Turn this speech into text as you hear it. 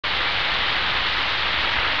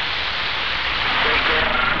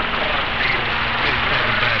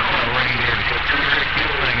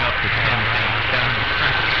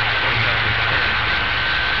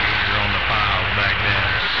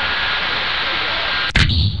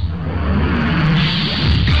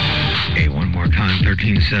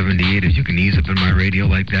1378. If you can ease up in my radio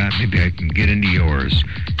like that, maybe I can get into yours.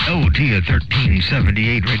 LT at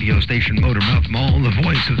 1378 radio station, Motormouth Mall, the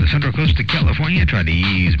voice of the Central Coast of California. Try to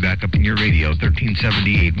ease back up in your radio.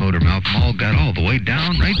 1378 Motormouth Mall got all the way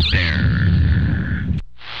down right there.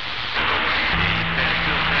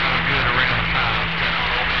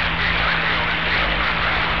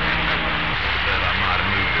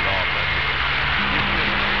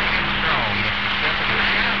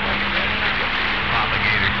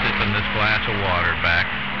 Glass of water back,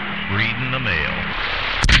 reading the mail.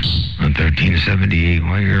 On 1378,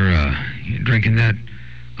 while you're drinking that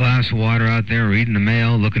glass of water out there, reading the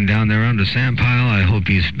mail, looking down there on the sand pile, I hope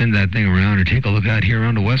you spin that thing around and take a look out here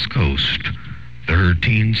on the West Coast.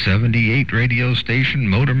 1378 radio station,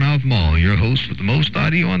 Motormouth Mall, your host with the most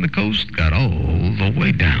audio on the coast, got all the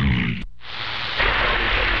way down.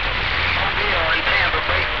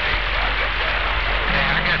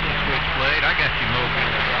 I got you mobile.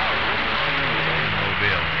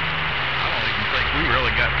 I don't even think we really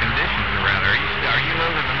got conditions around there. Are you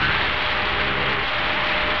loaded than that?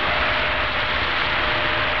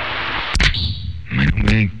 I know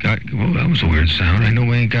we ain't got, well, that was a weird sound. I know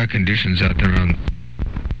we ain't got conditions out there on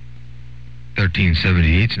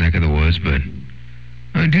 1378's neck of the woods, but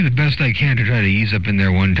I do the best I can to try to ease up in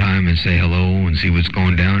there one time and say hello and see what's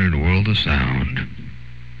going down in the world of sound.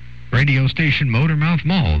 Radio station Motormouth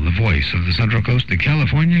Mall, the voice of the Central Coast of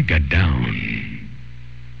California, got down.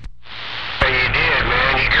 You did,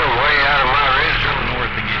 man. You come way out of my residence.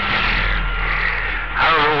 North to get you there. I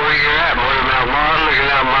don't know where you're at, Motormouth Mall. I'm looking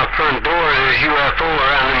out my front door. There's UFO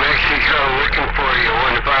around New Mexico looking for you.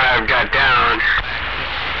 15 got down.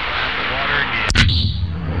 Water again.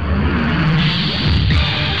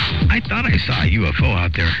 I thought I saw a UFO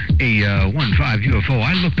out there, a 15 UFO.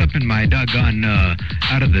 I looked up in my doggone,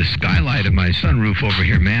 out of the skylight of my sunroof over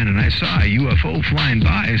here, man, and I saw a UFO flying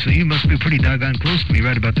by, so you must be pretty doggone close to me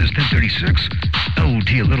right about this 1036.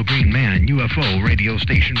 LT, a little green man, UFO, radio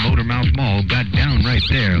station, Motormouth Mall, got down right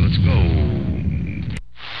there. Let's go. All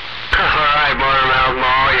right, Motormouth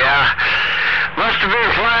Mall, yeah. Must have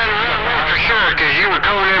been flying around there for sure, because you were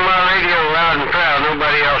calling in my radio loud and proud.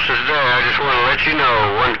 Nobody else is there. I just want to let you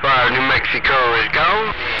know, 15 New Mexico is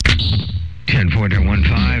gone.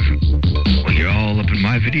 10-4-15. Well, you're all up in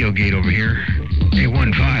my video gate over here. Hey,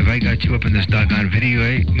 15, I got you up in this doggone video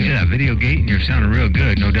gate, and you're sounding real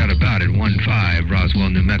good, no doubt about it. 15, Roswell,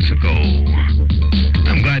 New Mexico.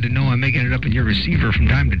 I'm glad to know I'm making it up in your receiver from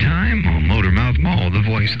time to time. Oh, Motormouth Mall, the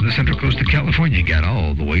voice of the Central Coast of California, got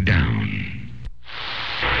all the way down.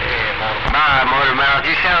 Bye, Motormouth.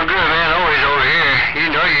 You sound good, man. Always over here.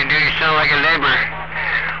 You know you do. You sound like a neighbor.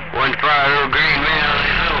 15, little green man on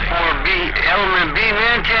his little 4B, element beam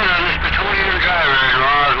antenna on this petroleum driver in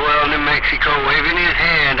Roswell, New Mexico, waving his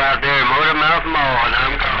hand out there, Motormouth Mall, and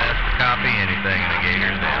I'm gone. Copy anything in the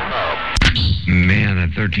gators down. Man,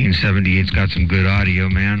 that 1378's got some good audio,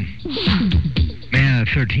 man. Man,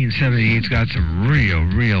 that 1378's got some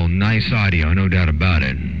real nice audio, no doubt about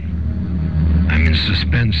it. I'm in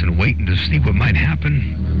suspense and waiting to see what might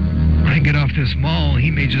happen. When I get off this mall, he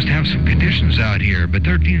may just have some conditions out here. But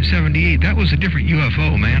 1378, that was a different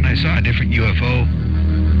UFO, man. I saw a different UFO.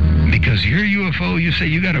 Because your UFO, you say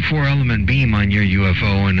you got a 4-element beam on your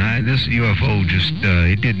UFO, and this UFO just,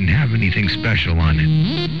 it didn't have anything special on it.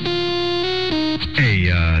 Hey,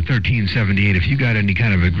 1378, if you got any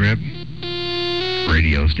kind of a grip,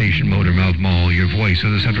 radio station Motormouth Mall, your voice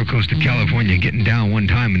of the Central Coast of California, getting down one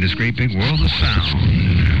time in this great big world of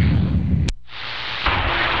sound.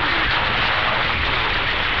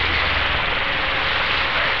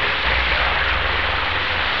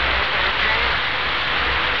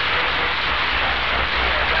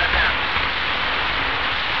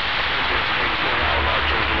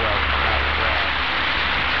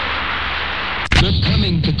 They're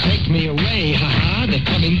coming to take me away, ha-ha. They're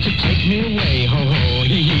coming to take me away, ho-ho,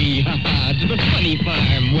 hee-hee, ha-ha. To the funny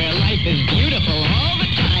farm where life is beautiful all the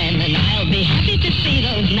time. And I'll be happy to see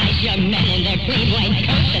those nice young men in their clean white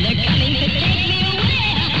coats. And they're coming to take me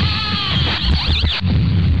away, ha-ha.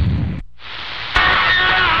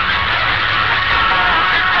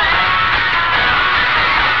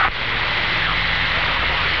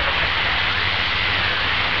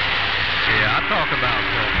 Yeah, I talk about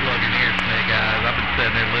plugging ears today, guys. I've been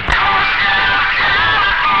sitting there listening.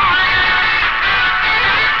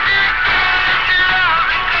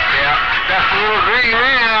 Yeah, that's a little green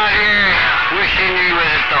man out here wishing he was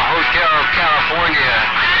at the Hotel California.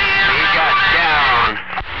 He got down.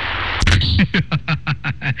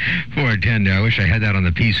 410 there. I wish I had that on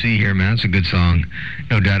the PC here, man. It's a good song.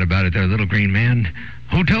 No doubt about it there. Little Green Man.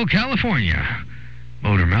 Hotel California.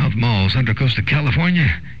 Motor Mouth Mall, Central Coast of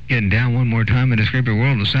California. Getting down one more time in the scraper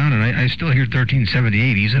world of sound, and I still hear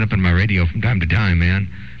 1378 easing up in my radio from time to time, man.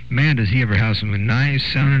 Man, does he ever have some nice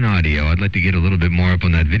sounding audio. I'd like to get a little bit more up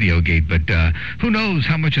on that video gate, but who knows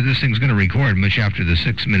how much of this thing's going to record much after the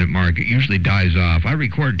 6-minute mark. It usually dies off. I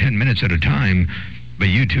record 10 minutes at a time, but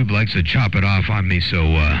YouTube likes to chop it off on me, so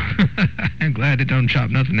I'm glad it don't chop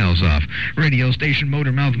nothing else off. Radio station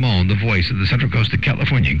Motor Mouth Mall, the voice of the Central Coast of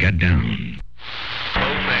California. Got down. Oh,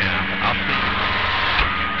 man. I'll see you.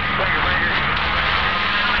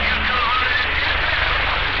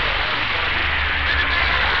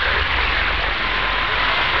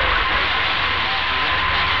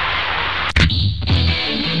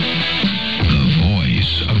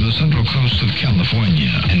 Central Coast of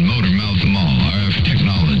California and Motor Mouth Mall RF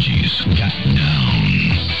Technologies. Got down.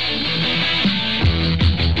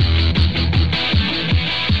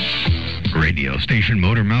 Radio station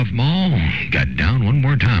Motor Mouth Mall. Got down one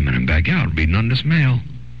more time and I'm back out beating on this mail.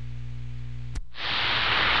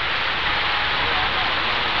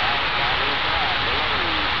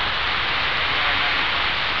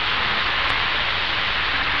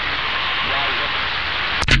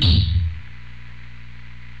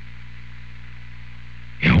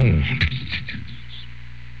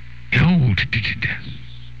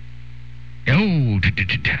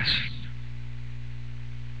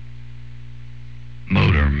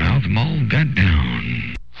 Motor Mouth Mall got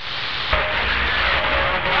down.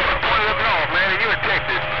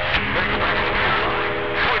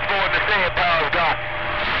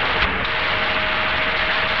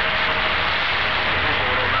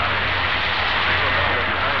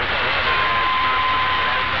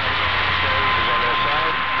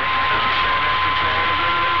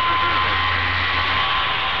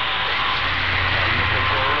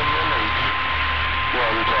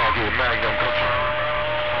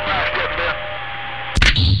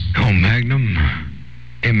 Oh, Magnum.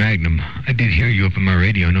 Hey, Magnum, I did hear you up on my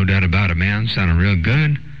radio, no doubt about it, man. Sounding real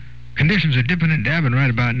good. Conditions are dipping and dabbing right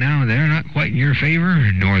about now. They're not quite in your favor,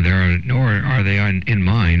 nor are they in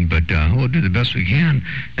mine, but we'll do the best we can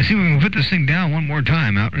and see if we can put this thing down one more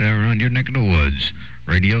time out there around your neck of the woods.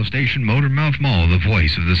 Radio station Motor Mouth Mall, the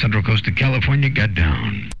voice of the Central Coast of California. Got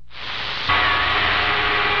down.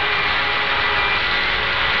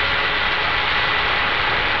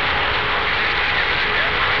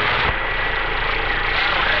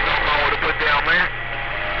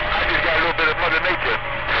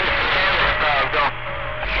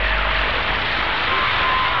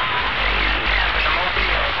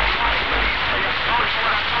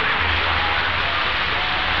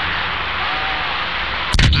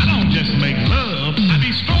 Just make love, I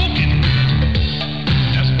be stroking.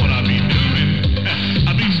 That's what I be doing.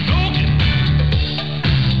 I be stroking.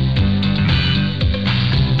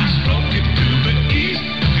 I stroke it to the east,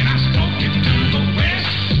 and I stroke it to the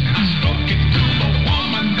west, and I stroke it to the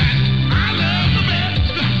woman that I love the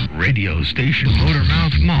best. Radio station Motor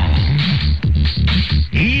Mouth Mall.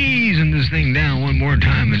 Easing this thing down one more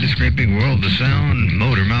time in this great big world of sound.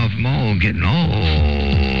 Motor Mouth Mall getting all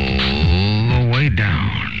the way down.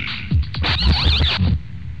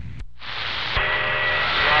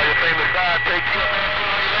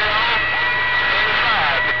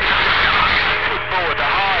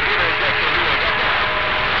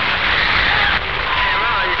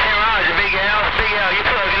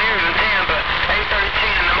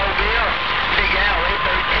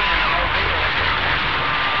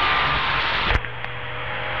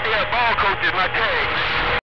 Ball coach is my tag.